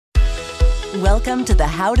Welcome to the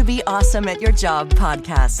How to Be Awesome at Your Job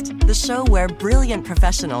podcast, the show where brilliant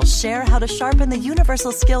professionals share how to sharpen the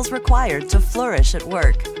universal skills required to flourish at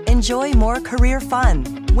work. Enjoy more career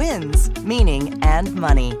fun, wins, meaning, and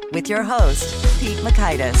money with your host, Pete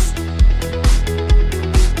Mockaitis.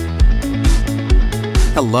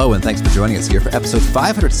 Hello, and thanks for joining us here for episode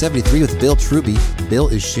 573 with Bill Truby. Bill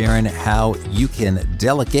is sharing how you can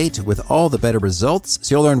delegate with all the better results.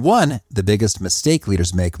 So you'll learn 1, the biggest mistake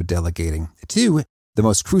leaders make with delegating. 2, the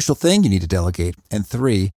most crucial thing you need to delegate. And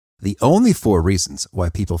 3, the only 4 reasons why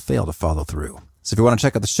people fail to follow through. So if you want to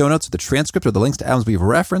check out the show notes or the transcript or the links to items we've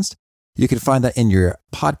referenced, you can find that in your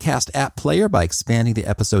podcast app player by expanding the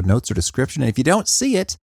episode notes or description. And if you don't see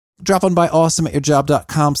it, drop on by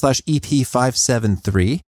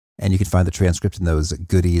awesomeatyourjob.com/EP573, and you can find the transcript and those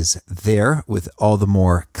goodies there with all the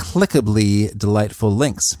more clickably delightful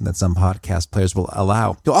links that some podcast players will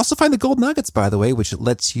allow. You'll also find the gold nuggets, by the way, which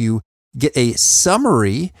lets you get a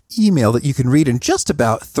summary email that you can read in just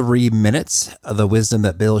about 3 minutes of the wisdom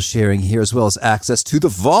that Bill's sharing here, as well as access to the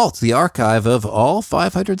vault, the archive of all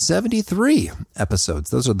 573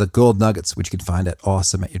 episodes. Those are the gold nuggets, which you can find at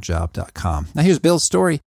awesomeatyourjob.com. Now here's Bill's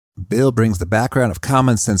story. Bill brings the background of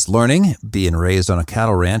common sense learning, being raised on a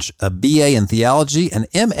cattle ranch, a BA in theology, an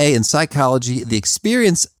MA in psychology, the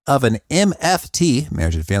experience of an MFT,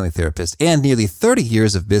 marriage and family therapist, and nearly 30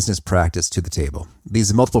 years of business practice to the table.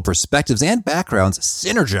 These multiple perspectives and backgrounds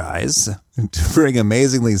synergize to bring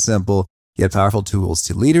amazingly simple yet powerful tools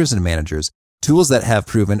to leaders and managers, tools that have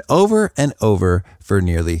proven over and over for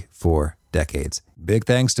nearly 4 decades. Big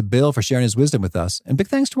thanks to Bill for sharing his wisdom with us, and big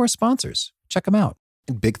thanks to our sponsors. Check them out.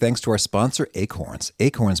 And big thanks to our sponsor, Acorns.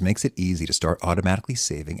 Acorns makes it easy to start automatically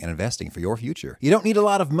saving and investing for your future. You don't need a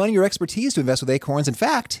lot of money or expertise to invest with Acorns. In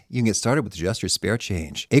fact, you can get started with just your spare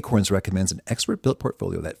change. Acorns recommends an expert-built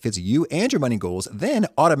portfolio that fits you and your money goals, then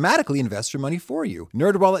automatically invests your money for you.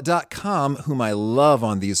 NerdWallet.com, whom I love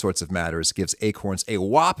on these sorts of matters, gives Acorns a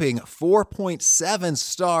whopping 4.7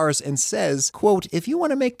 stars and says, quote, if you want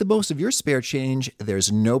to make the most of your spare change,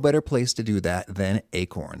 there's no better place to do that than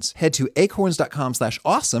Acorns. Head to acorns.com/awesome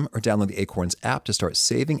or download the Acorns app to start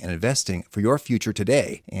saving and investing for your future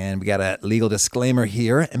today. And we got a legal disclaimer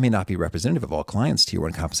here. It may not be representative of all clients. Tier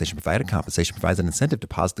 1 compensation provided. Compensation provides an incentive to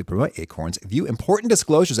positively promote Acorns. View important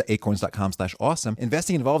disclosures at acorns.com/awesome.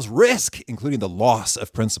 Investing involves risk, including the loss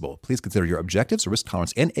of principal. Please consider your objectives, risk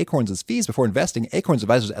tolerance, and Acorns' fees before investing. Acorns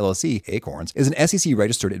Advisors LLC, Acorns, is an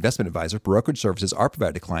SEC-registered investment advisor. Brokerage services are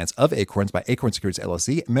provided to clients of Acorns by Acorns Securities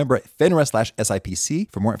LLC, member FINRA/SIPC.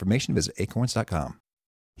 For more information, visit acorns.com.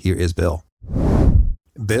 Here is Bill.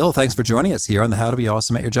 Bill, thanks for joining us here on the How to Be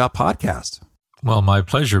Awesome at Your Job podcast. Well, my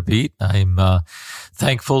pleasure, Pete. I'm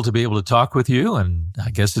thankful to be able to talk with you, and I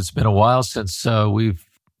guess it's been a while since we've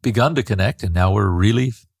begun to connect, and now we're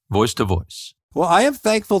really voice to voice. Well, I am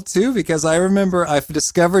thankful too, because I remember I've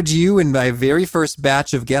discovered you in my very first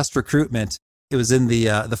batch of guest recruitment. It was in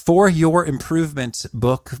the For Your Improvement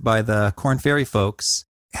book by the Korn Ferry folks.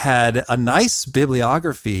 Had a nice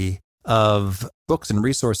bibliography of books and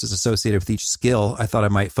resources associated with each skill I thought I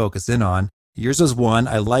might focus in on. Yours was one.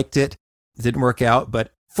 I liked it. It didn't work out, but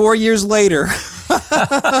 4 years later,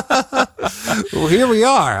 well, here we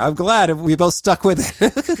are. I'm glad we both stuck with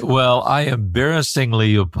it. Well, I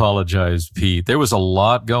embarrassingly apologize, Pete. There was a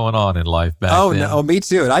lot going on in life back then. No, me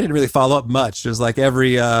too. And I didn't really follow up much. It was like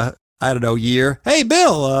every, year. Hey,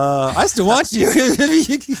 Bill, I still want you.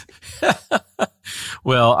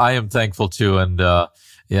 Well, I am thankful too. And,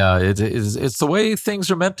 yeah, it's the way things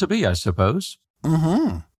are meant to be, I suppose.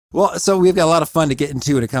 Mm-hmm. Well, so we've got a lot of fun to get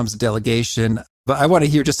into when it comes to delegation, but I want to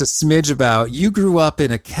hear just a smidge about, you grew up in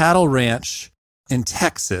a cattle ranch in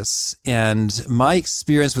Texas, and my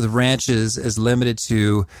experience with ranches is limited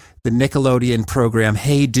to the Nickelodeon program,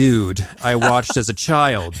 Hey Dude, I watched as a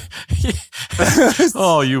child.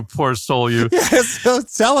 Oh, you poor soul, you. Yeah, so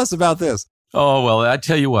tell us about this. Oh, well, I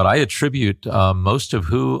tell you what, I attribute most of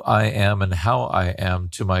who I am and how I am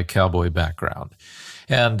to my cowboy background.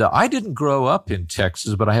 And I didn't grow up in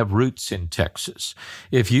Texas, but I have roots in Texas.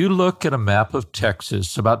 If you look at a map of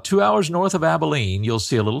Texas, about 2 hours north of Abilene, you'll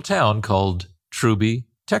see a little town called Truby,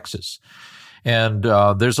 Texas. And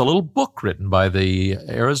there's a little book written by the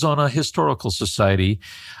Arizona Historical Society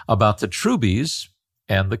about the Trubys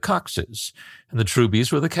and the Coxes. And the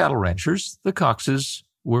Trubys were the cattle ranchers. The Coxes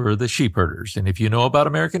were the sheep herders. And if you know about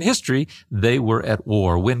American history, they were at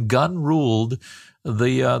war when gun ruled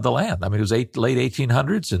the land. I mean, it was late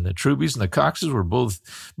 1800s, and the Trubys and the Coxes were both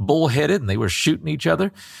bullheaded, and they were shooting each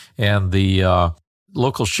other. And the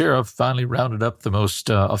local sheriff finally rounded up the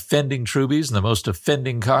most offending Trubys and the most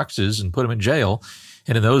offending Coxes and put them in jail.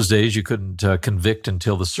 And in those days, you couldn't convict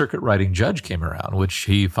until the circuit riding judge came around, which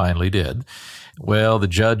he finally did. Well, the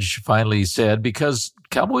judge finally said, because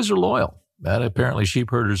cowboys are loyal, and apparently sheep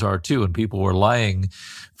herders are too, and people were lying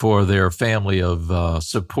for their family of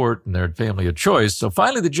support and their family of choice. So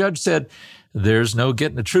finally the judge said, there's no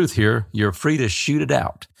getting the truth here. You're free to shoot it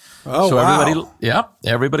out. Oh, so wow.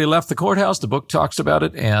 everybody left the courthouse. The book talks about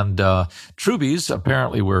it. And Truby's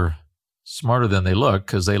apparently were smarter than they look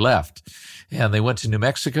because they left. And they went to New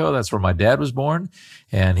Mexico. That's where my dad was born.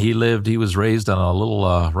 And he was raised on a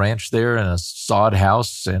little ranch there in a sod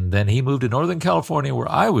house. And then he moved to Northern California,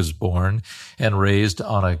 where I was born and raised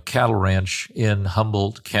on a cattle ranch in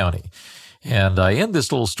Humboldt County. And I end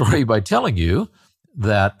this little story by telling you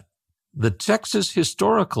that the Texas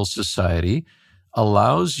Historical Society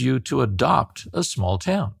allows you to adopt a small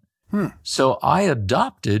town. So I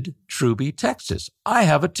adopted Truby, Texas. I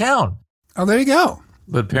have a town. Oh, there you go.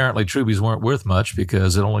 But apparently Truby's weren't worth much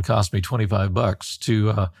because it only cost me $25 to...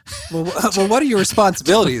 Well, what are your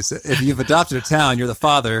responsibilities? If you've adopted a town, you're the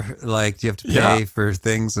father, like, do you have to pay for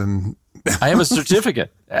things? And I have a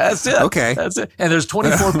certificate. That's it. Okay. That's it. And there's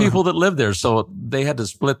 24 people that live there, so they had to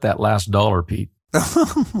split that last dollar, Pete.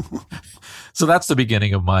 So that's the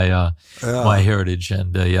beginning of my my heritage.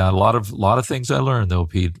 And a lot of things I learned, though,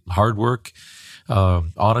 Pete. Hard work,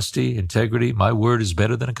 honesty, integrity. My word is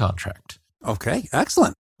better than a contract. Okay,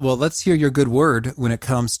 excellent. Well, let's hear your good word when it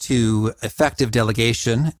comes to effective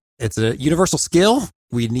delegation. It's a universal skill.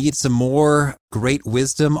 We need some more great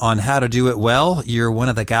wisdom on how to do it well. You're one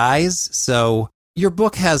of the guys. So your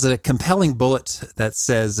book has a compelling bullet that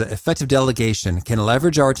says effective delegation can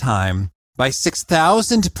leverage our time by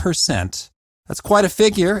 6,000%. That's quite a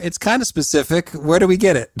figure. It's kind of specific. Where do we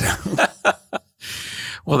get it?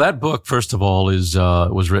 Well, that book, first of all,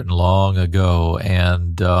 was written long ago,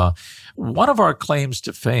 and one of our claims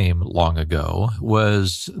to fame long ago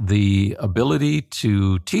was the ability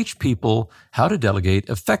to teach people how to delegate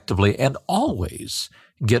effectively and always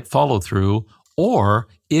get follow through, or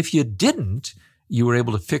if you didn't, you were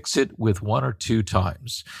able to fix it with one or two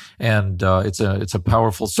times. And it's a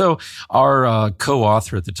powerful. So our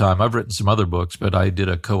co-author at the time, I've written some other books, but I did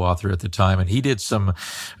a co-author at the time, and he did some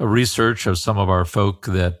research of some of our folk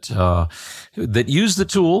that used the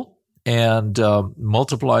tool and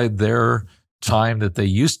multiplied their time that they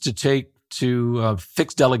used to take to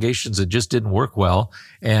fix delegations that just didn't work well,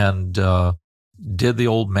 and did the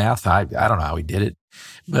old math. I don't know how he did it,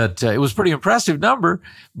 but it was a pretty impressive number.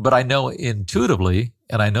 But I know intuitively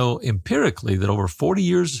and I know empirically that over 40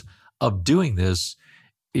 years of doing this,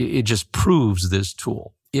 it just proves this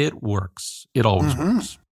tool. It works. It always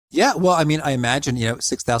works. Yeah, well, I mean, I imagine,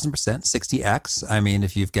 6,000%, 60x. I mean,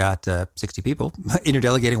 if you've got 60 people and you're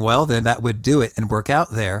delegating well, then that would do it and work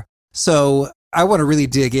out there. So I want to really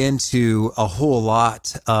dig into a whole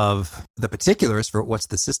lot of the particulars for what's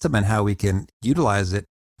the system and how we can utilize it.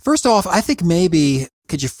 First off, I think maybe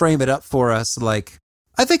could you frame it up for us? Like,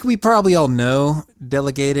 I think we probably all know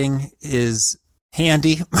delegating is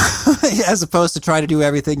handy as opposed to trying to do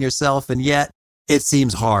everything yourself, and yet it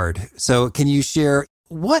seems hard. So can you share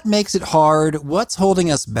what makes it hard? What's holding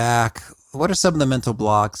us back? What are some of the mental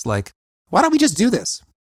blocks? Like, why don't we just do this?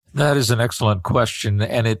 That is an excellent question,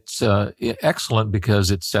 and it's excellent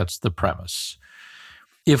because it sets the premise.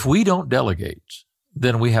 If we don't delegate,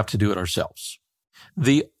 then we have to do it ourselves.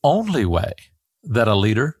 The only way that a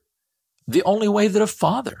leader, the only way that a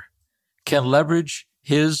father can leverage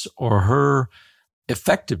his or her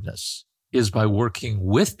effectiveness is by working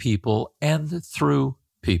with people and through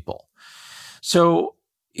people. So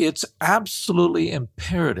it's absolutely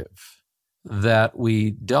imperative that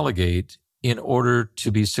we delegate in order to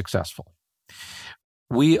be successful.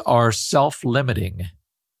 We are self-limiting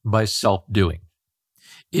by self-doing.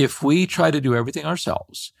 If we try to do everything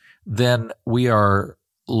ourselves, then we are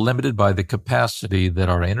limited by the capacity that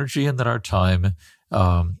our energy and that our time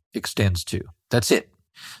extends to. That's it.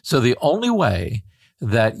 So the only way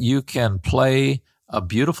that you can play a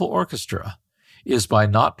beautiful orchestra is by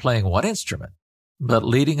not playing one instrument, but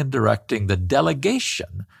leading and directing the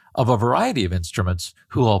delegation of a variety of instruments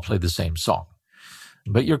who all play the same song.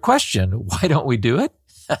 But your question, why don't we do it?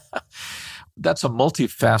 That's a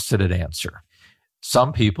multifaceted answer.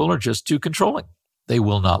 Some people are just too controlling. They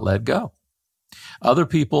will not let go. Other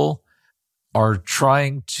people are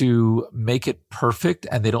trying to make it perfect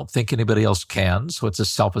and they don't think anybody else can. So it's a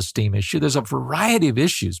self-esteem issue. There's a variety of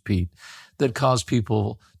issues, Pete, that cause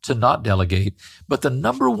people to not delegate. But the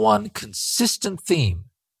number one consistent theme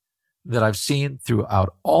that I've seen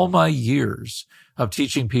throughout all my years of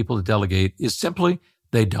teaching people to delegate is simply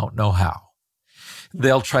they don't know how.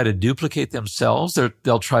 They'll try to duplicate themselves.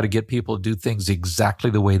 They'll try to get people to do things exactly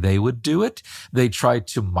the way they would do it. They try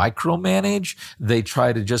to micromanage. They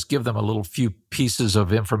try to just give them a little few pieces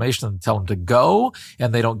of information and tell them to go,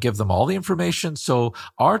 and they don't give them all the information. So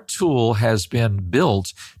our tool has been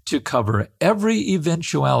built to cover every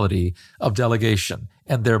eventuality of delegation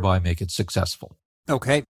and thereby make it successful.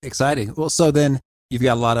 Okay, exciting. Well, so then you've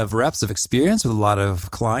got a lot of reps of experience with a lot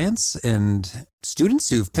of clients and students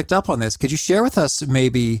who've picked up on this. Could you share with us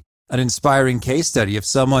maybe an inspiring case study of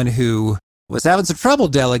someone who was having some trouble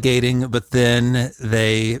delegating, but then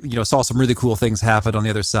they, saw some really cool things happen on the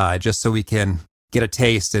other side, just so we can get a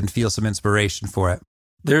taste and feel some inspiration for it?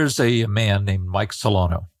 There's a man named Mike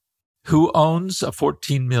Solano who owns a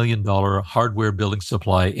 $14 million hardware building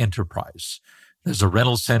supply enterprise. There's a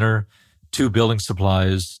rental center, 2 building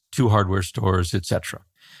supplies, 2 hardware stores, etc.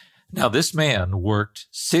 Now, this man worked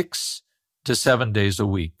 6 to 7 days a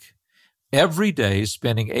week, every day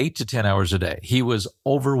spending 8 to 10 hours a day. He was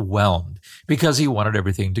overwhelmed because he wanted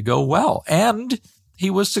everything to go well, and he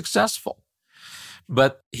was successful.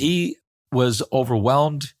 But he was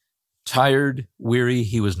overwhelmed, tired, weary.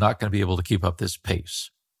 He was not going to be able to keep up this pace.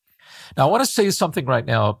 Now, I want to say something right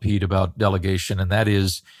now, Pete, about delegation, and that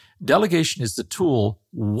is delegation is the tool.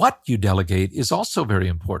 What you delegate is also very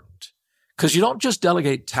important, because you don't just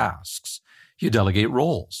delegate tasks. You delegate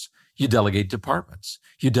roles. You delegate departments.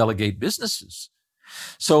 You delegate businesses.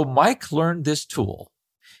 So Mike learned this tool.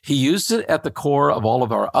 He used it at the core of all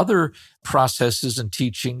of our other processes and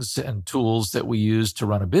teachings and tools that we use to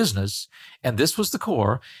run a business. And this was the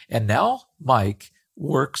core. And now Mike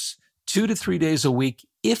works 2 to 3 days a week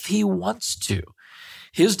if he wants to.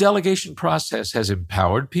 His delegation process has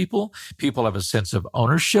empowered people. People have a sense of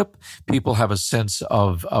ownership. People have a sense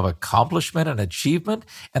of accomplishment and achievement,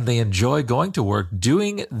 and they enjoy going to work,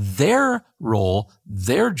 doing their role,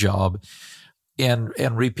 their job, and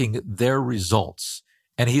reaping their results.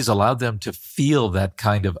 And he's allowed them to feel that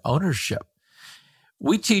kind of ownership.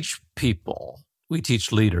 We teach people, we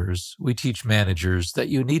teach leaders, we teach managers that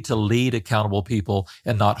you need to lead accountable people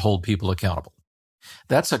and not hold people accountable.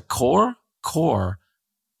 That's a core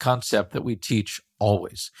concept that we teach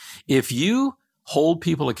always. If you hold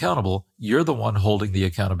people accountable, you're the one holding the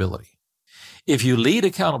accountability. If you lead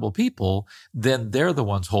accountable people, then they're the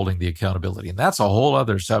ones holding the accountability. And that's a whole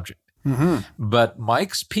other subject. Mm-hmm. But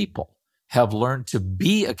Mike's people have learned to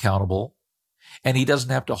be accountable, and he doesn't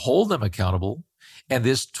have to hold them accountable. And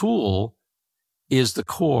this tool is the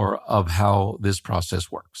core of how this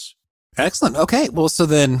process works. Excellent. Okay. Well, so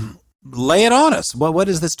then lay it on us. What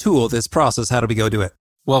is this tool, this process? How do we go do it?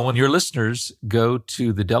 Well, when your listeners go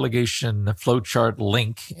to the delegation flowchart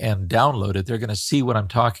link and download it, they're going to see what I'm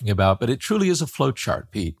talking about. But it truly is a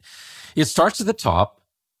flowchart, Pete. It starts at the top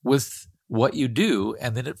with what you do,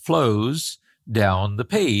 and then it flows down the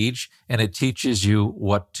page, and it teaches you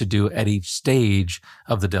what to do at each stage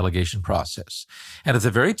of the delegation process. And at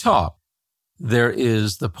the very top, there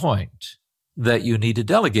is the point that you need to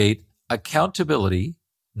delegate accountability.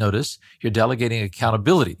 Notice, you're delegating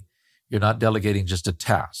accountability. You're not delegating just a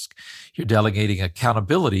task. You're delegating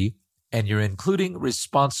accountability, and you're including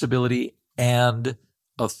responsibility and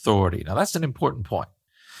authority. Now, that's an important point.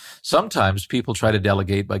 Sometimes people try to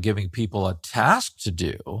delegate by giving people a task to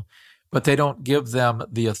do, but they don't give them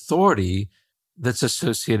the authority that's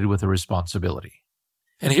associated with the responsibility.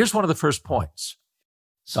 And here's one of the first points.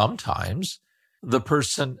 Sometimes the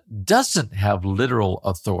person doesn't have literal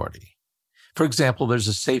authority. For example, there's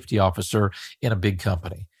a safety officer in a big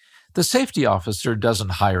company. The safety officer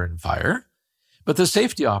doesn't hire and fire, but the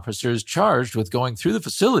safety officer is charged with going through the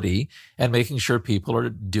facility and making sure people are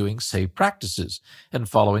doing safe practices and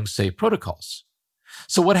following safe protocols.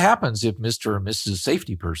 So what happens if Mr. or Mrs.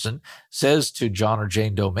 Safety Person says to John or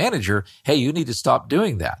Jane Doe manager, hey, you need to stop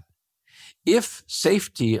doing that? If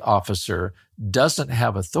safety officer doesn't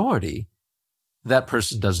have authority, that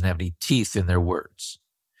person doesn't have any teeth in their words.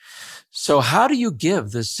 So how do you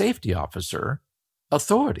give the safety officer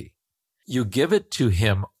authority? You give it to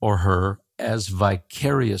him or her as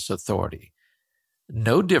vicarious authority,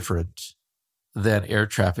 no different than air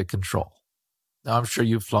traffic control. Now, I'm sure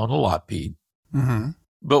you've flown a lot, Pete. Mm-hmm.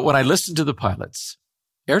 But when I listen to the pilots,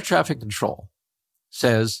 air traffic control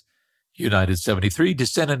says, United 73,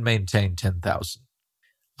 descend and maintain 10,000.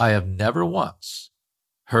 I have never once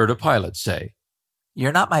heard a pilot say,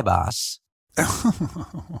 you're not my boss.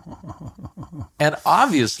 And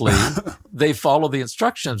obviously, they follow the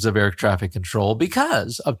instructions of air traffic control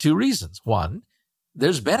because of 2 reasons. One,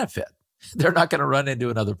 there's benefit. They're not going to run into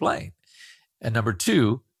another plane. And number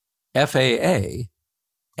 2, FAA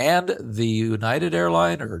and the United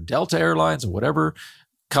Airline or Delta Airlines or whatever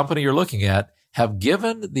company you're looking at have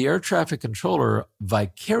given the air traffic controller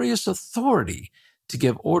vicarious authority to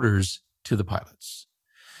give orders to the pilots.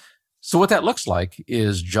 So what that looks like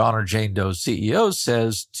is John or Jane Doe's CEO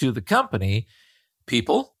says to the company,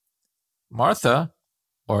 people, Martha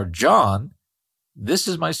or John, this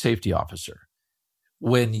is my safety officer.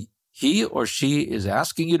 When he or she is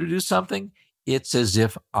asking you to do something, it's as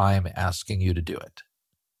if I'm asking you to do it.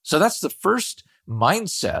 So that's the first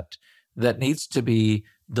mindset that needs to be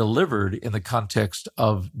delivered in the context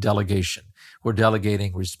of delegation. We're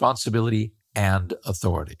delegating responsibility and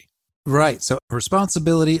authority. Right. So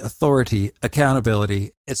responsibility, authority,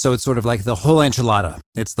 accountability. So it's sort of like the whole enchilada.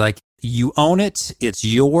 It's like you own it, it's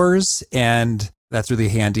yours, and that's really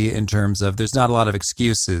handy in terms of there's not a lot of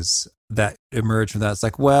excuses that emerge from that. It's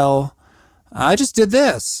like, well, I just did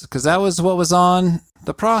this because that was what was on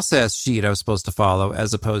the process sheet I was supposed to follow,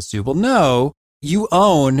 as opposed to, well, no, you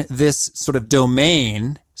own this sort of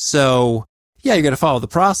domain. So yeah, you're going to follow the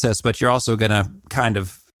process, but you're also going to kind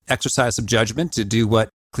of exercise some judgment to do what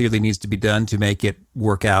clearly needs to be done to make it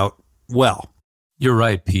work out well. You're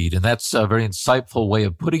right, Pete. And that's a very insightful way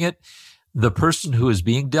of putting it. The person who is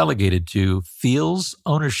being delegated to feels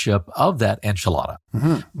ownership of that enchilada.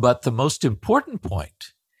 Mm-hmm. But the most important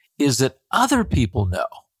point is that other people know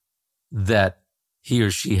that he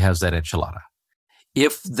or she has that enchilada.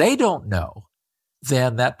 If they don't know,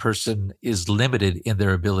 then that person is limited in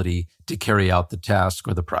their ability to carry out the task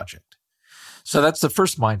or the project. So that's the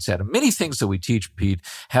first mindset. And many things that we teach, Pete,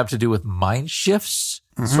 have to do with mind shifts,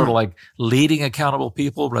 sort of like leading accountable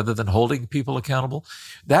people rather than holding people accountable.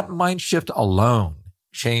 That mind shift alone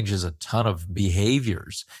changes a ton of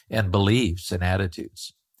behaviors and beliefs and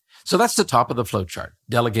attitudes. So that's the top of the flow chart.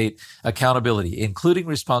 Delegate accountability, including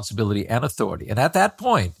responsibility and authority. And at that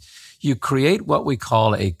point, you create what we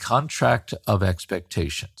call a contract of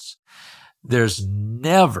expectations. There's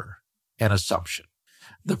never an assumption.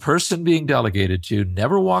 The person being delegated to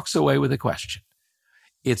never walks away with a question.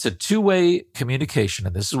 It's a two-way communication,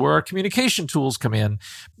 and this is where our communication tools come in,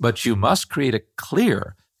 but you must create a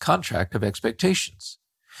clear contract of expectations.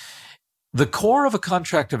 The core of a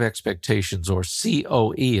contract of expectations, or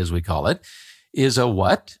COE as we call it, is a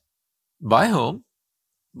what, by whom,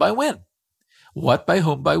 by when. What, by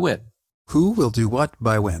whom, by when. Who will do what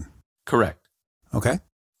by when. Correct. Okay.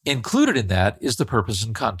 Included in that is the purpose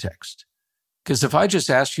and context. Because if I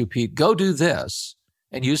just ask you, Pete, go do this,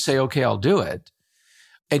 and you say, okay, I'll do it,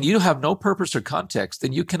 and you have no purpose or context,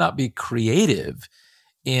 then you cannot be creative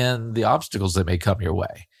in the obstacles that may come your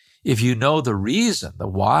way. If you know the reason, the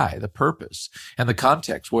why, the purpose, and the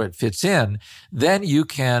context where it fits in, then you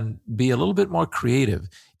can be a little bit more creative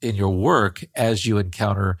in your work as you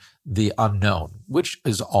encounter the unknown, which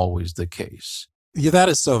is always the case. Yeah, that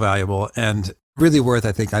is so valuable and really worth,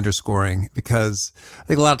 I think, underscoring, because I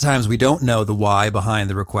think a lot of times we don't know the why behind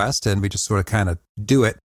the request and we just sort of kind of do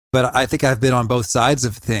it. But I think I've been on both sides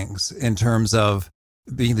of things in terms of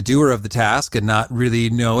being the doer of the task and not really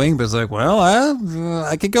knowing, but it's like, well,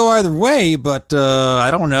 I could go either way, but I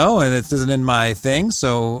don't know, and it isn't in my thing.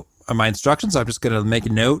 So my instructions, I'm just going to make a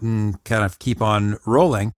note and kind of keep on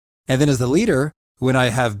rolling. And then as the leader, when I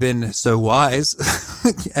have been so wise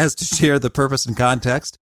as to share the purpose and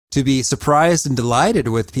context, to be surprised and delighted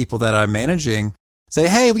with people that I'm managing, say,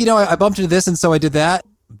 hey, you know, I bumped into this and so I did that.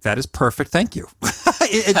 That is perfect. Thank you.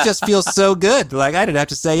 It just feels so good. Like I didn't have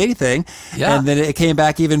to say anything. Yeah. And then it came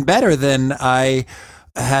back even better than I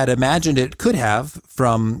had imagined it could have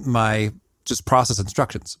from my just process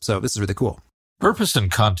instructions. So this is really cool. Purpose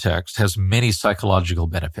and context has many psychological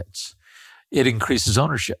benefits. It increases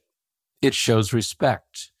ownership. It shows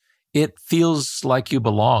respect. It feels like you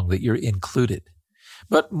belong, that you're included.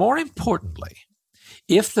 But more importantly,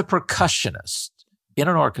 if the percussionist in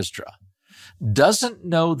an orchestra doesn't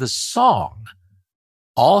know the song,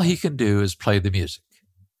 all he can do is play the music.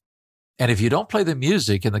 And if you don't play the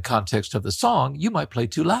music in the context of the song, you might play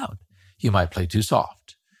too loud. You might play too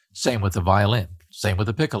soft. Same with the violin. Same with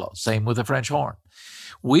the piccolo. Same with the French horn.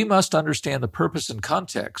 We must understand the purpose and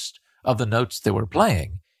context of the notes that we're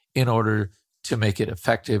playing in order to make it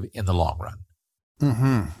effective in the long run.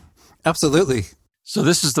 Mm-hmm. Absolutely. So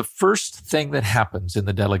this is the first thing that happens in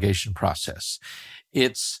the delegation process.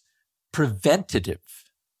 It's preventative.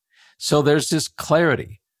 So there's this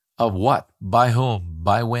clarity of what, by whom,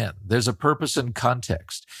 by when. There's a purpose and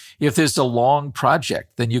context. If there's a long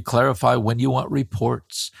project, then you clarify when you want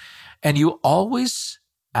reports. And you always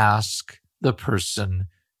ask the person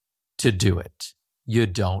to do it. You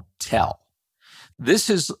don't tell. This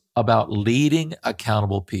is about leading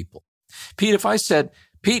accountable people. Pete, if I said,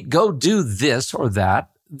 Pete, go do this or that,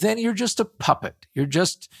 then you're just a puppet. You're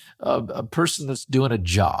just a person that's doing a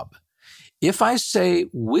job. If I say,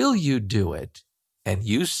 will you do it? And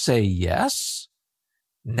you say yes,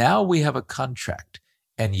 now we have a contract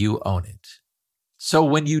and you own it. So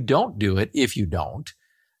when you don't do it, if you don't,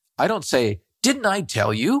 I don't say, didn't I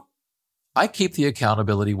tell you? I keep the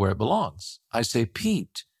accountability where it belongs. I say,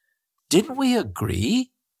 Pete, didn't we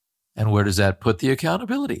agree? And where does that put the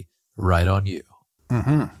accountability? Right on you.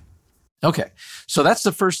 Mm-hmm. Okay, so that's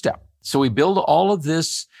the first step. So we build all of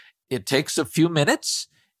this. It takes a few minutes.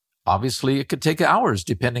 Obviously, it could take hours,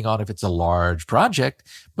 depending on if it's a large project,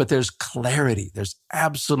 but there's clarity. There's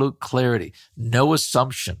absolute clarity. No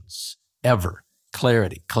assumptions, ever.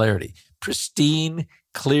 Clarity. Pristine,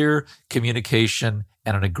 clear communication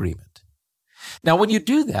and an agreement. Now, when you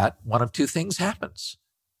do that, one of two things happens.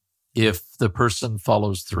 If the person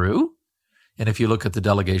follows through, and if you look at the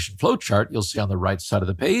delegation flow chart, you'll see on the right side of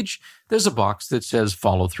the page, there's a box that says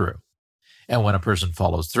follow through. And when a person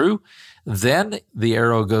follows through, then the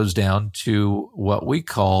arrow goes down to what we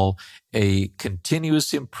call a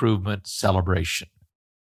continuous improvement celebration.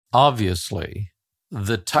 Obviously,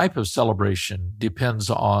 the type of celebration depends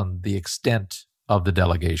on the extent of the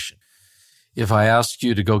delegation. If I ask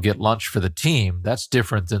you to go get lunch for the team, that's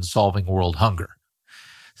different than solving world hunger.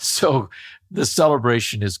 So the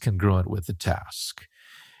celebration is congruent with the task.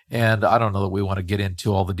 And I don't know that we want to get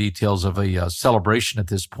into all the details of a celebration at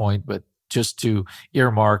this point, but just to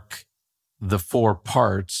earmark the 4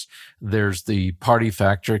 parts, there's the party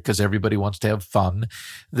factor because everybody wants to have fun.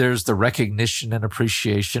 There's the recognition and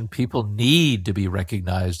appreciation. People need to be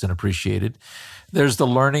recognized and appreciated. There's the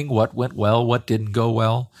learning, what went well, what didn't go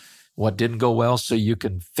well. What didn't go well so you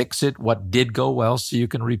can fix it. What did go well so you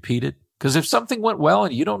can repeat it. Because if something went well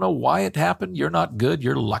and you don't know why it happened, you're not good,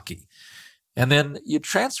 you're lucky. And then you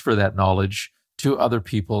transfer that knowledge to other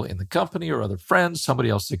people in the company or other friends, somebody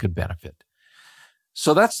else that could benefit.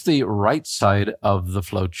 So that's the right side of the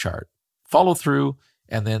flow chart. Follow through,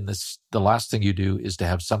 and then the last thing you do is to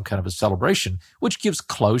have some kind of a celebration, which gives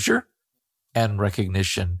closure and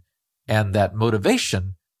recognition and that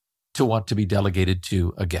motivation to want to be delegated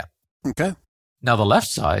to again. Okay. Now, the left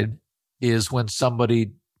side is when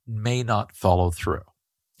somebody may not follow through.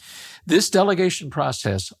 This delegation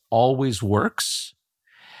process always works,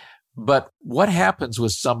 but what happens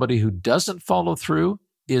with somebody who doesn't follow through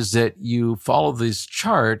is that you follow this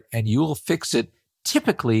chart and you will fix it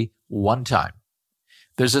typically one time.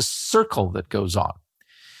 There's a circle that goes on.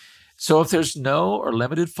 So if there's no or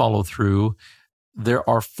limited follow through, there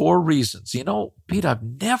are 4 reasons. You know, Pete, I've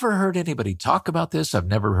never heard anybody talk about this. I've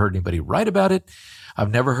never heard anybody write about it.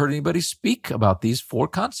 I've never heard anybody speak about these 4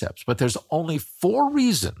 concepts, but there's only 4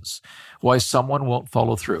 reasons why someone won't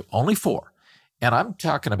follow through. Only 4. And I'm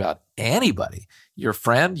talking about anybody, your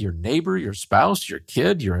friend, your neighbor, your spouse, your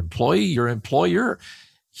kid, your employee, your employer.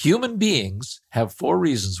 Human beings have 4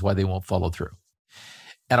 reasons why they won't follow through.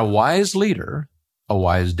 And a wise leader, a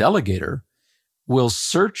wise delegator, will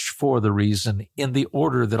search for the reason in the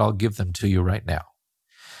order that I'll give them to you right now.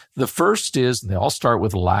 The first is, and they all start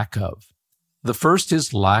with lack of. The first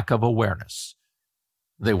is lack of awareness.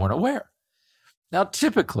 They weren't aware. Now,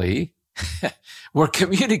 typically, we're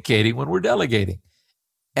communicating when we're delegating,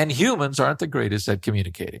 and humans aren't the greatest at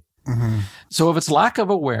communicating. Mm-hmm. So if it's lack of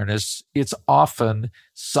awareness, it's often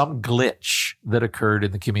some glitch that occurred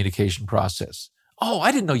in the communication process. Oh,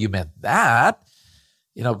 I didn't know you meant that.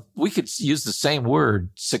 You know, we could use the same word,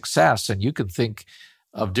 success, and you can think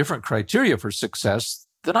of different criteria for success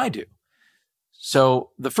than I do. So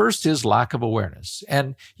the first is lack of awareness.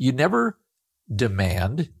 And you never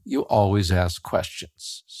demand, you always ask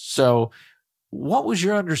questions. So what was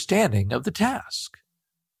your understanding of the task?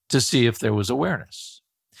 To see if there was awareness.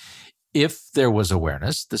 If there was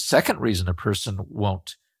awareness, the second reason a person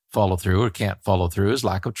won't follow through or can't follow through is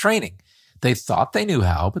lack of training. They thought they knew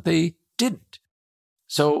how, but they didn't.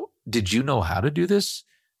 So did you know how to do this?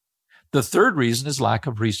 The third reason is lack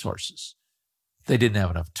of resources. They didn't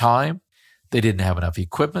have enough time. They didn't have enough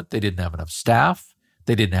equipment. They didn't have enough staff.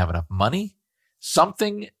 They didn't have enough money.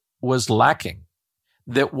 Something was lacking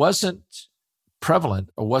that wasn't prevalent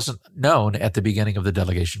or wasn't known at the beginning of the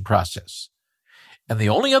delegation process. And the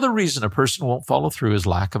only other reason a person won't follow through is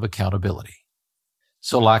lack of accountability.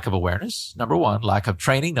 So lack of awareness, number 1, lack of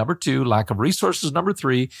training, number 2, lack of resources, number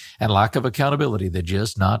 3, and lack of accountability. They're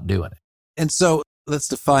just not doing it. And so let's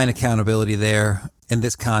define accountability there in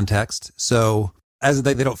this context. So as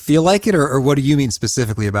they don't feel like it, or what do you mean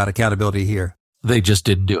specifically about accountability here? They just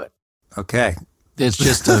didn't do it. Okay. It's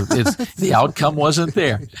just, the outcome wasn't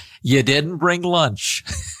there. You didn't bring lunch.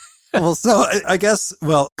 Well, so I guess,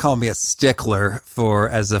 call me a stickler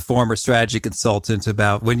as a former strategy consultant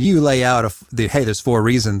about when you lay out hey, there's 4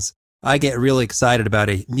 reasons. I get really excited about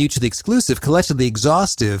a mutually exclusive, collectively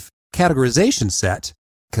exhaustive categorization set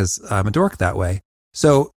because I'm a dork that way.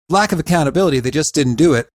 So lack of accountability, they just didn't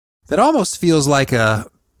do it. That almost feels like a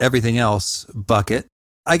everything else bucket.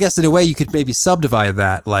 I guess in a way you could maybe subdivide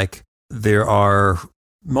that, like there are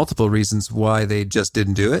multiple reasons why they just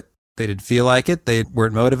didn't do it. They didn't feel like it. They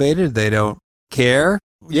weren't motivated. They don't care.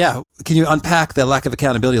 Yeah. Can you unpack the lack of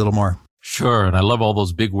accountability a little more? Sure. And I love all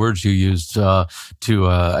those big words you used to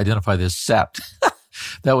identify this set.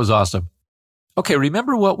 That was awesome. Okay.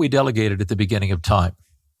 Remember what we delegated at the beginning of time.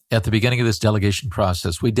 At the beginning of this delegation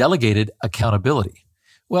process, we delegated accountability.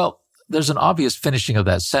 Well, there's an obvious finishing of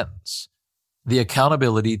that sentence. The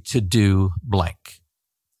accountability to do blank.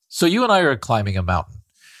 So you and I are climbing a mountain,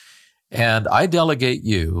 and I delegate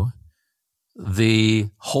you the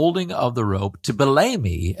holding of the rope to belay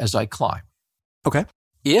me as I climb. Okay.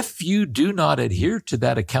 If you do not adhere to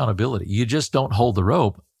that accountability, you just don't hold the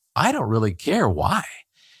rope, I don't really care why.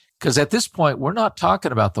 Because at this point, we're not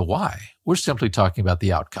talking about the why. We're simply talking about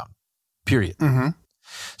the outcome, period. Mm-hmm.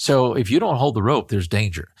 So if you don't hold the rope, there's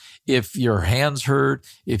danger. If your hands hurt,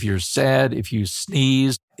 if you're sad, if you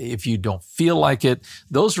sneeze, if you don't feel like it,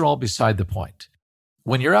 those are all beside the point.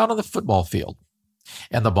 When you're out on the football field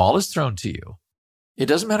and the ball is thrown to you, it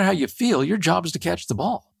doesn't matter how you feel. Your job is to catch the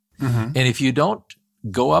ball. Mm-hmm. And if you don't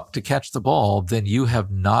go up to catch the ball, then you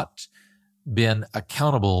have not been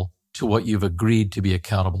accountable to what you've agreed to be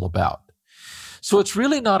accountable about. So it's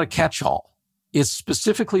really not a catch-all. It's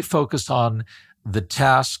specifically focused on the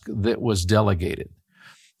task that was delegated.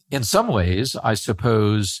 In some ways, I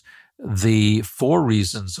suppose the 4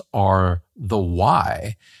 reasons are the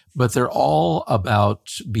why, but they're all about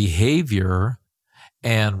behavior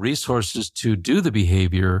and resources to do the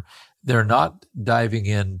behavior. They're not diving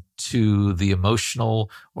into the emotional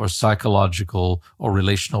or psychological or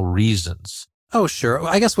relational reasons. Oh, sure.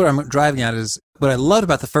 I guess what I'm driving at is what I loved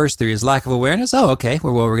about the first 3 is lack of awareness. Oh, okay.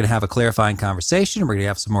 Well, we're going to have a clarifying conversation. We're going to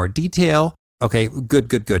have some more detail. Okay,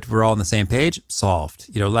 good. We're all on the same page.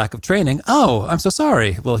 Solved. Lack of training. Oh, I'm so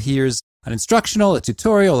sorry. Well, here's an instructional, a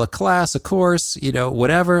tutorial, a class, a course,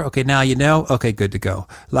 whatever. Okay, now you know. Okay, good to go.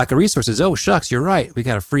 Lack of resources. Oh, shucks, you're right. We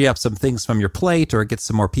got to free up some things from your plate or get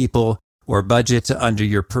some more people or budget under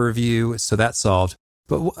your purview. So that's solved.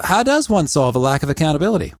 But how does one solve a lack of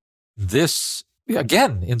accountability? This,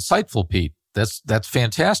 again, insightful, Pete. That's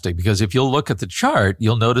fantastic, because if you'll look at the chart,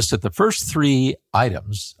 you'll notice that the first 3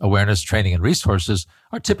 items, awareness, training, and resources,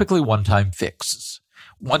 are typically one-time fixes.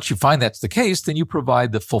 Once you find that's the case, then you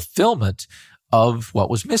provide the fulfillment of what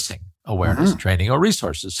was missing, awareness, training, or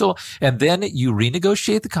resources. So, and then you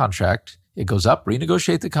renegotiate the contract. It goes up,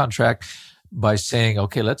 renegotiate the contract by saying,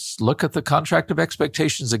 okay, let's look at the contract of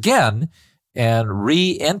expectations again and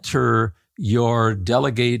re-enter your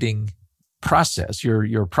delegating process,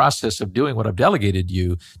 your process of doing what I've delegated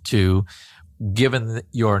you to, given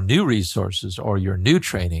your new resources or your new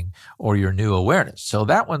training or your new awareness. So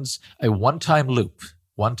that one's a one-time loop.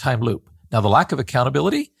 Now, the lack of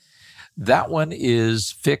accountability, that one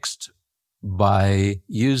is fixed by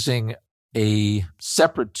using a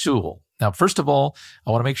separate tool. Now, first of all,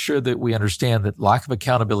 I want to make sure that we understand that lack of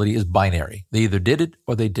accountability is binary. They either did it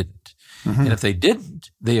or they didn't. Mm-hmm. And if they didn't,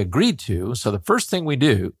 they agreed to. So the first thing we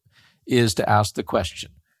do is to ask the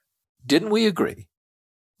question, didn't we agree?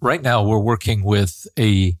 Right now, we're working with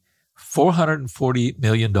a $440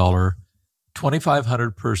 million,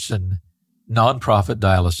 2,500 person nonprofit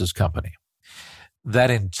dialysis company.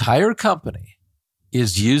 That entire company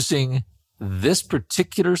is using this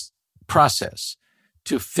particular process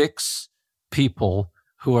to fix people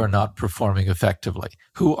who are not performing effectively,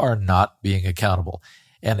 who are not being accountable.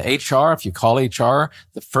 And HR, if you call HR,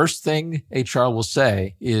 the first thing HR will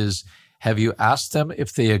say is, have you asked them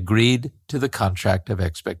if they agreed to the contract of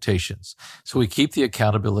expectations? So we keep the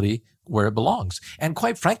accountability where it belongs. And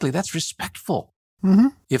quite frankly, that's respectful. Mm-hmm.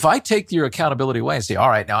 If I take your accountability away and say, all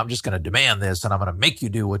right, now I'm just going to demand this and I'm going to make you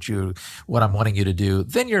do what I'm wanting you to do,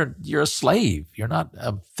 then you're a slave. You're not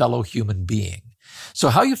a fellow human being. So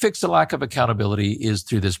how you fix the lack of accountability is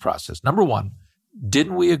through this process. Number 1,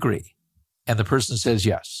 didn't we agree? And the person says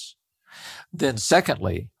yes. Then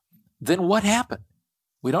secondly, then what happened?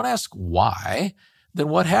 We don't ask why. Then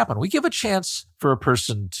what happened? We give a chance for a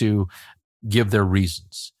person to give their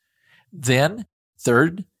reasons. Then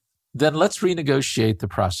third, then let's renegotiate the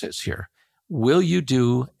process here. Will you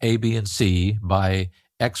do A, B, and C by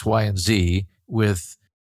X, Y, and Z with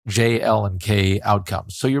J, L, and K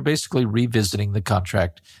outcomes? So you're basically revisiting the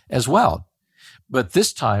contract as well. But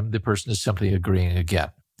this time, the person is simply agreeing again.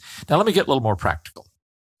 Now, let me get a little more practical.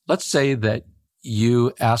 Let's say that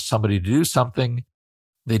you asked somebody to do something.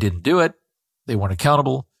 They didn't do it. They weren't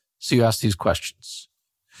accountable. So you ask these questions.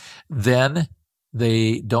 Then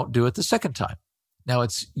they don't do it the second time. Now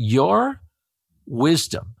it's your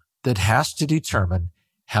wisdom that has to determine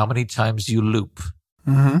how many times you loop.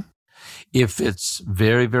 Mm-hmm. If it's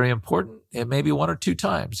very, very important, it may be 1 or 2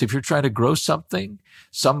 times. If you're trying to grow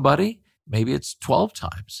somebody, maybe it's 12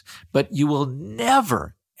 times. But you will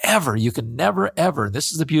never, ever, you can never, ever, and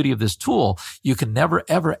this is the beauty of this tool, you can never,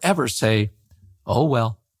 ever, ever say, oh,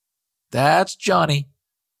 well, that's Johnny.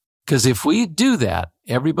 Because if we do that,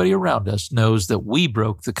 everybody around us knows that we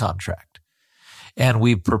broke the contract. And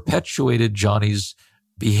we've perpetuated Johnny's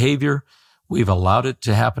behavior. We've allowed it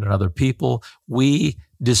to happen in other people. We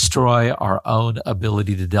destroy our own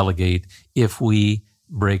ability to delegate if we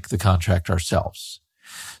break the contract ourselves.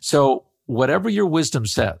 So whatever your wisdom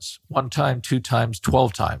says, 1 time, 2 times,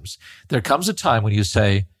 12 times, there comes a time when you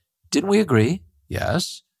say, didn't we agree?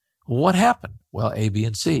 Yes. What happened? Well, A, B,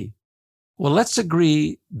 and C. Well, let's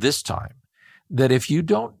agree this time that if you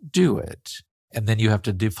don't do it, and then you have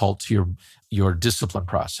to default to your discipline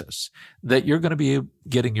process, that you're going to be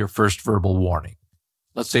getting your first verbal warning.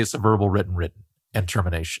 Let's say it's a verbal written, and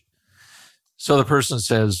termination. So the person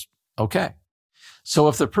says, okay. So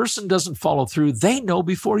if the person doesn't follow through, they know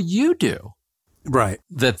before you do. Right.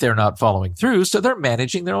 That they're not following through, so they're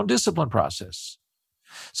managing their own discipline process.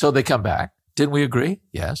 So they come back. Didn't we agree?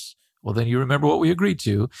 Yes. Well, then you remember what we agreed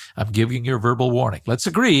to. I'm giving you a verbal warning. Let's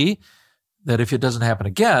agree that if it doesn't happen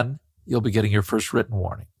again, you'll be getting your first written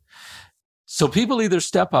warning. So people either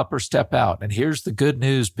step up or step out. And here's the good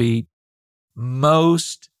news, Pete.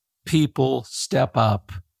 Most people step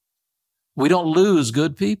up. We don't lose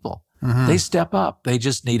good people. Mm-hmm. They step up. They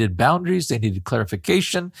just needed boundaries. They needed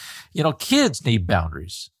clarification. You know, kids need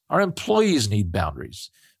boundaries. Our employees need boundaries.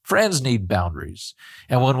 Friends need boundaries.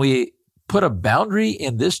 And when we put a boundary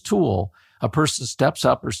in this tool, a person steps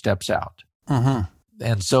up or steps out. Mm-hmm.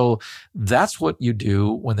 And so that's what you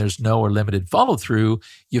do when there's no or limited follow through.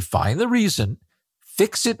 You find the reason,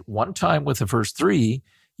 fix it 1 time with the first 3,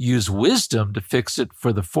 use wisdom to fix it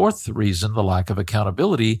for the 4th reason, the lack of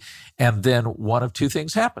accountability. And then 1 of 2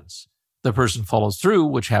 things happens. The person follows through,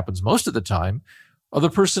 which happens most of the time, or the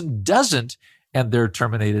person doesn't, and they're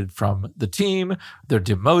terminated from the team. They're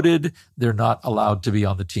demoted. They're not allowed to be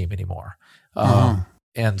on the team anymore.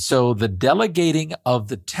 And so the delegating of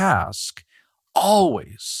the task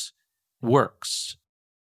always works.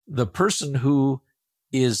 The person who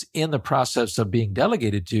is in the process of being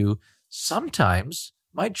delegated to sometimes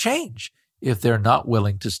might change if they're not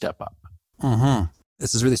willing to step up. Mm-hmm.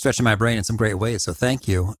 This is really stretching my brain in some great ways, so thank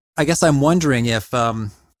you. I guess I'm wondering if,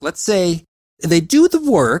 let's say they do the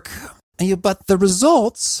work, but the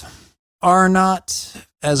results are not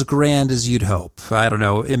as grand as you'd hope. I don't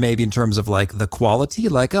know, it may be in terms of like the quality,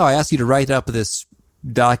 like, oh, I asked you to write up this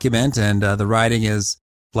document and the writing is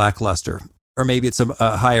lackluster. Or maybe it's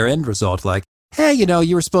a higher end result, like, hey,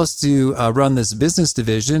 you were supposed to run this business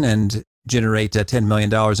division and generate $10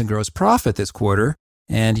 million in gross profit this quarter,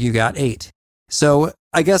 and you got 8. So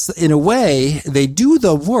I guess in a way, they do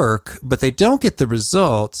the work, but they don't get the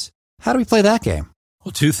result. How do we play that game?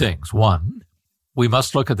 Well, 2 things. 1, we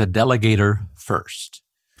must look at the delegator first.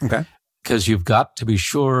 Okay. Because you've got to be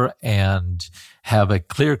sure and have a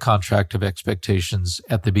clear contract of expectations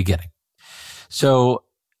at the beginning. So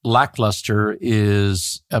lackluster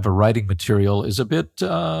of a writing material is a bit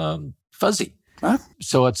fuzzy. Huh?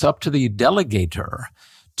 So it's up to the delegator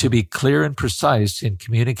to be clear and precise in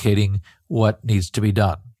communicating what needs to be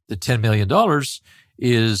done. The $10 million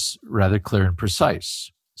is rather clear and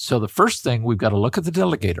precise. So the first thing, we've got to look at the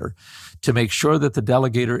delegator to make sure that the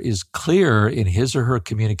delegator is clear in his or her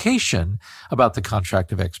communication about the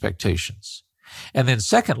contract of expectations. And then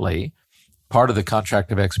secondly, part of the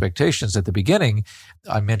contract of expectations at the beginning,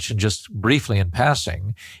 I mentioned just briefly in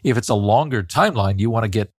passing, if it's a longer timeline, you want to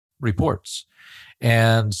get reports.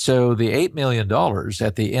 And so the $8 million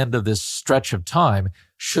at the end of this stretch of time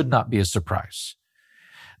should not be a surprise.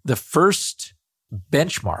 The first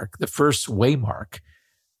benchmark, the first waymark,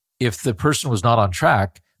 if the person was not on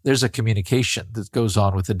track, there's a communication that goes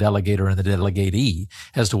on with the delegator and the delegatee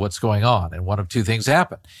as to what's going on. And 1 of 2 things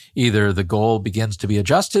happen. Either the goal begins to be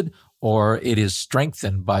adjusted or it is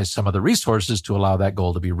strengthened by some of the resources to allow that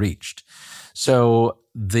goal to be reached. So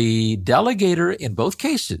the delegator in both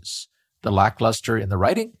cases, the lackluster in the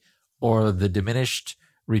writing or the diminished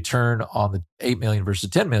return on the 8 million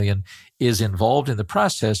versus 10 million, is involved in the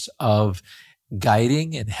process of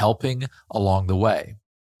guiding and helping along the way.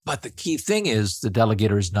 But the key thing is the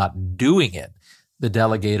delegator is not doing it. The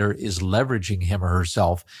delegator is leveraging him or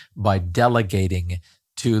herself by delegating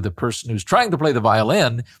to the person who's trying to play the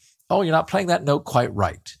violin. Oh, you're not playing that note quite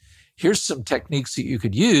right. Here's some techniques that you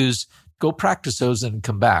could use. Go practice those and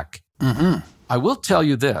come back. Mm-hmm. I will tell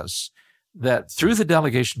you this, that through the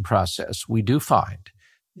delegation process, we do find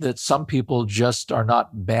that some people just are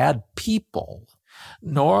not bad people,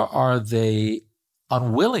 nor are they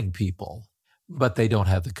unwilling people, but they don't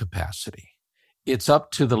have the capacity. It's up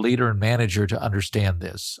to the leader and manager to understand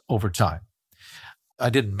this over time. I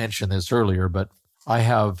didn't mention this earlier, but I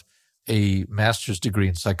have a master's degree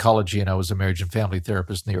in psychology, and I was a marriage and family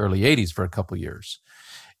therapist in the early 80s for a couple of years.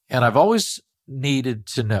 And I've always needed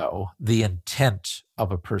to know the intent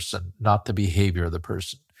of a person, not the behavior of the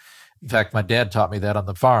person. In fact, my dad taught me that on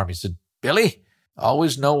the farm. He said, Billy,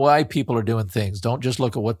 always know why people are doing things. Don't just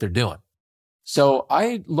look at what they're doing. So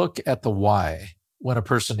I look at the why when a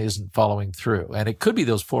person isn't following through. And it could be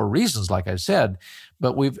those 4 reasons, like I said,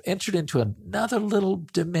 but we've entered into another little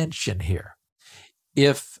dimension here.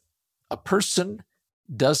 If a person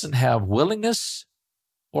doesn't have willingness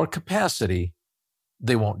or capacity,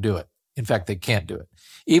 they won't do it. In fact, they can't do it.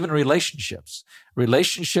 Even relationships.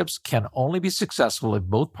 Relationships can only be successful if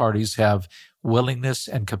both parties have willingness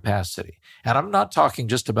and capacity. And I'm not talking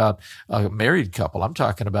just about a married couple. I'm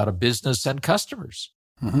talking about a business and customers.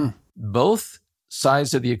 Mm-hmm. Both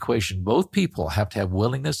sides of the equation, both people have to have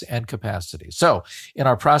willingness and capacity. So in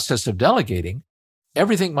our process of delegating,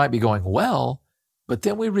 everything might be going well, but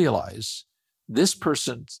then we realize this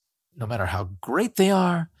person, no matter how great they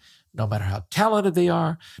are, no matter how talented they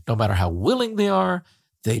are, no matter how willing they are,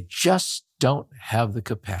 they just don't have the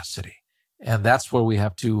capacity. And that's where we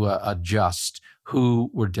have to adjust who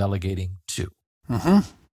we're delegating to. Mm-hmm.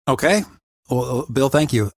 Okay. Well, Bill,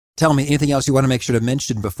 thank you. Tell me anything else you want to make sure to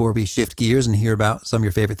mention before we shift gears and hear about some of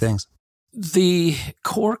your favorite things. The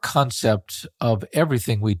core concept of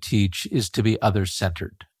everything we teach is to be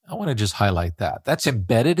other-centered. I want to just highlight that. That's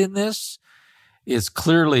embedded in this. It's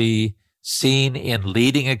clearly seen in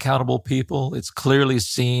leading accountable people. It's clearly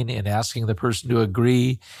seen in asking the person to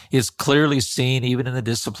agree. It's clearly seen even in the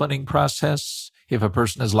disciplining process if a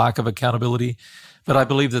person has lack of accountability. But I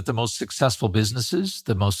believe that the most successful businesses,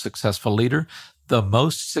 the most successful leader, the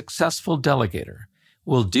most successful delegator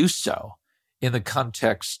will do so in the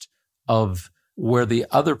context of where the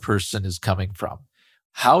other person is coming from.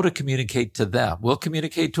 How to communicate to them. We'll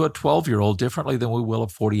communicate to a 12-year-old differently than we will a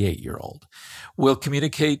 48-year-old. We'll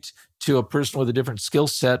communicate to a person with a different skill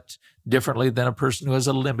set differently than a person who has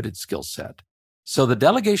a limited skill set. So the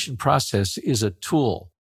delegation process is a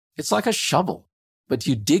tool. It's like a shovel, but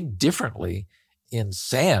you dig differently in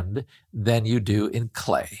sand than you do in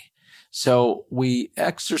clay. So we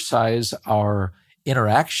exercise our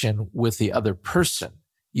interaction with the other person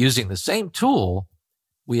using the same tool.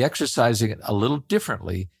 We exercise it a little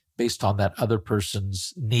differently based on that other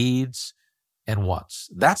person's needs and wants.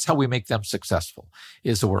 That's how we make them successful,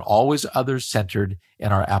 is that we're always others-centered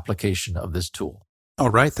in our application of this tool.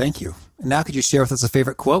 All right, thank you. And now could you share with us a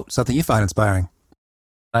favorite quote, something you find inspiring?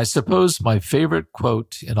 I suppose my favorite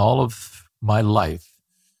quote in all of my life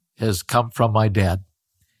has come from my dad,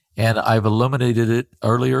 and I've illuminated it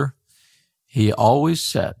earlier. He always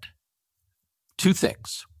said 2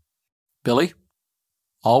 things. Billy,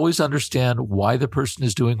 always understand why the person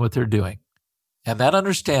is doing what they're doing. And that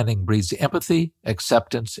understanding breeds empathy,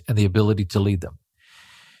 acceptance, and the ability to lead them.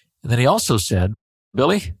 And then he also said,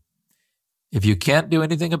 Billy, if you can't do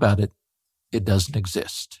anything about it, it doesn't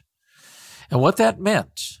exist. And what that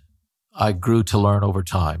meant, I grew to learn over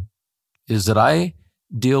time, is that I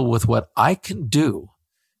deal with what I can do,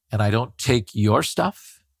 and I don't take your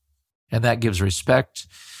stuff, and that gives respect.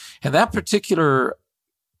 And that particular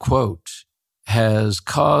quote has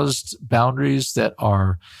caused boundaries that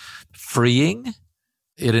are freeing.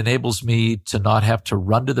 It enables me to not have to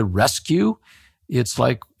run to the rescue. It's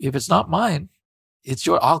like, if it's not mine, it's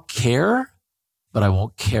your. I'll care, but I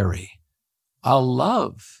won't carry. I'll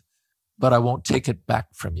love, but I won't take it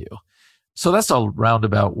back from you. So that's a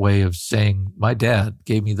roundabout way of saying my dad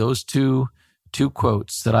gave me those two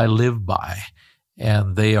quotes that I live by.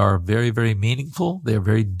 And they are very, very meaningful. They're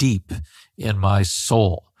very deep in my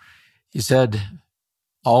soul. He said,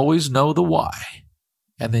 always know the why,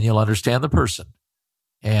 and then you'll understand the person.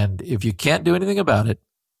 And if you can't do anything about it,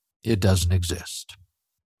 it doesn't exist.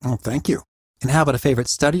 Oh, thank you. And how about a favorite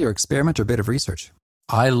study or experiment or bit of research?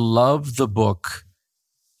 I love the book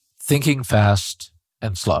Thinking Fast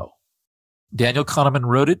and Slow. Daniel Kahneman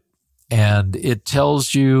wrote it, and it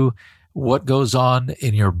tells you what goes on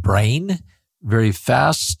in your brain very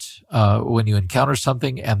fast when you encounter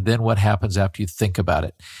something, and then what happens after you think about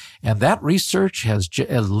it. And that research has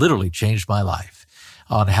literally changed my life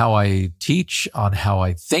on how I teach, on how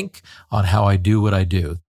I think, on how I do what I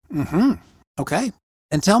do. Mm-hmm. Okay.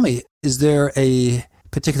 And tell me, is there a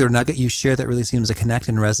particular nugget you share that really seems to connect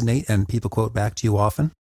and resonate and people quote back to you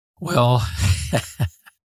often? Well,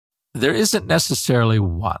 there isn't necessarily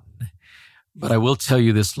one, but I will tell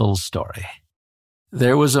you this little story.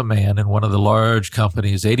 There was a man in one of the large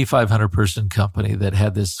companies, 8,500 person company, that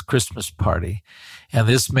had this Christmas party. And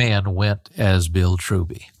this man went as Bill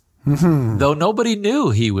Truby, though nobody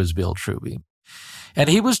knew he was Bill Truby. And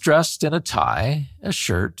he was dressed in a tie, a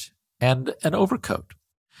shirt, and an overcoat.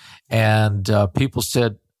 And people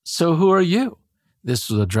said, "So who are you?" This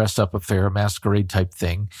was a dress-up affair, masquerade type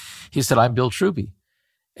thing. He said, "I'm Bill Truby."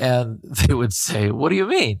 And they would say, "What do you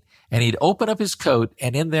mean?" And he'd open up his coat,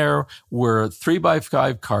 and in there were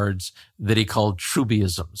 3x5 cards that he called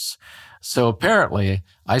Trubyisms. So apparently,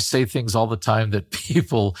 I say things all the time that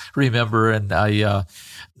people remember, and I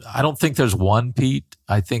don't think there's one, Pete.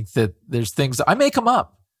 I think that there's things, I make them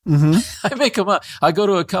up. I make them up. I go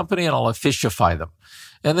to a company and I'll officify them.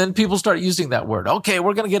 And then people start using that word. Okay,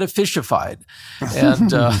 we're going to get officified.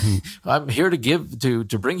 And I'm here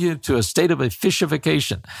to bring you to a state of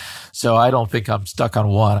officification. So I don't think I'm stuck on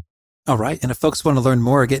one. All right. And if folks want to learn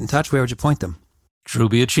more or get in touch, where would you point them?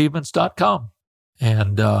 TrubyAchievements.com.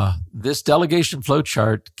 And this delegation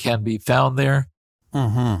flowchart can be found there.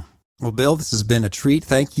 Well, Bill, this has been a treat.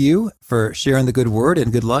 Thank you for sharing the good word,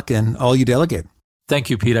 and good luck in all you delegate. Thank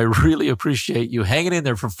you, Pete. I really appreciate you hanging in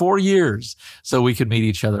there for 4 years so we could meet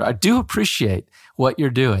each other. I do appreciate what you're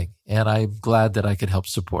doing, and I'm glad that I could help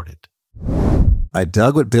support it. I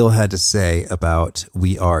dug what Bill had to say about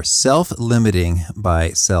we are self-limiting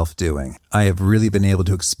by self-doing. I have really been able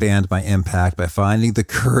to expand my impact by finding the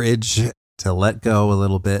courage to let go a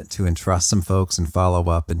little bit, to entrust some folks and follow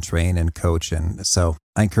up and train and coach. And so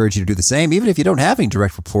I encourage you to do the same. Even if you don't have any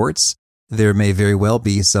direct reports, there may very well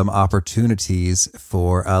be some opportunities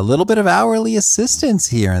for a little bit of hourly assistance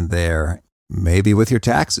here and there. Maybe with your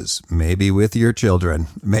taxes, maybe with your children,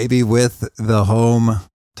 maybe with the home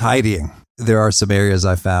tidying. There are some areas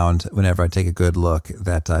I found whenever I take a good look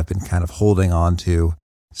that I've been kind of holding on to,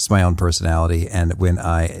 just my own personality. And when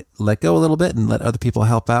I let go a little bit and let other people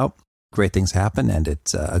help out, great things happen, and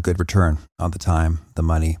it's a good return on the time, the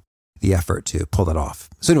money, the effort to pull that off.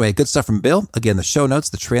 So anyway, good stuff from Bill. Again, the show notes,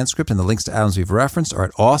 the transcript, and the links to items we've referenced are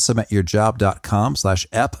at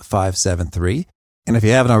awesomeatyourjob.com/ep573. And if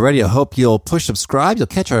you haven't already, I hope you'll push subscribe. You'll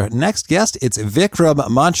catch our next guest. It's Vikram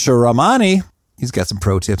Mancharamani. He's got some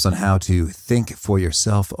pro tips on how to think for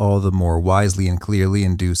yourself all the more wisely and clearly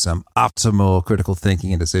and do some optimal critical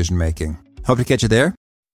thinking and decision making. Hope to catch you there,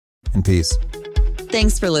 and peace.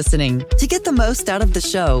 Thanks for listening. To get the most out of the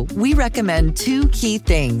show, we recommend 2 key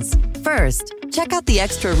things. First, check out the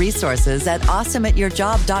extra resources at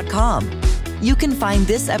awesomeatyourjob.com. You can find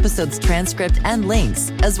this episode's transcript and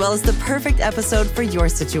links, as well as the perfect episode for your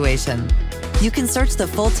situation. You can search the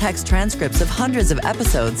full text transcripts of hundreds of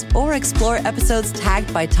episodes or explore episodes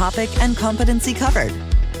tagged by topic and competency covered.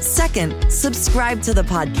 Second, subscribe to the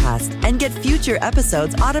podcast and get future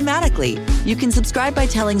episodes automatically. You can subscribe by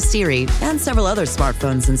telling Siri and several other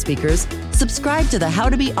smartphones and speakers, subscribe to the How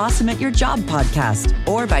to Be Awesome at Your Job podcast,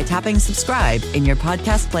 or by tapping subscribe in your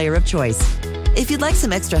podcast player of choice. If you'd like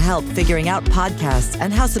some extra help figuring out podcasts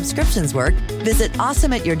and how subscriptions work, visit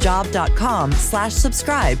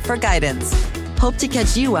awesomeatyourjob.com/subscribe for guidance. Hope to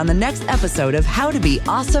catch you on the next episode of How to Be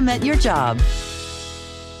Awesome at Your Job.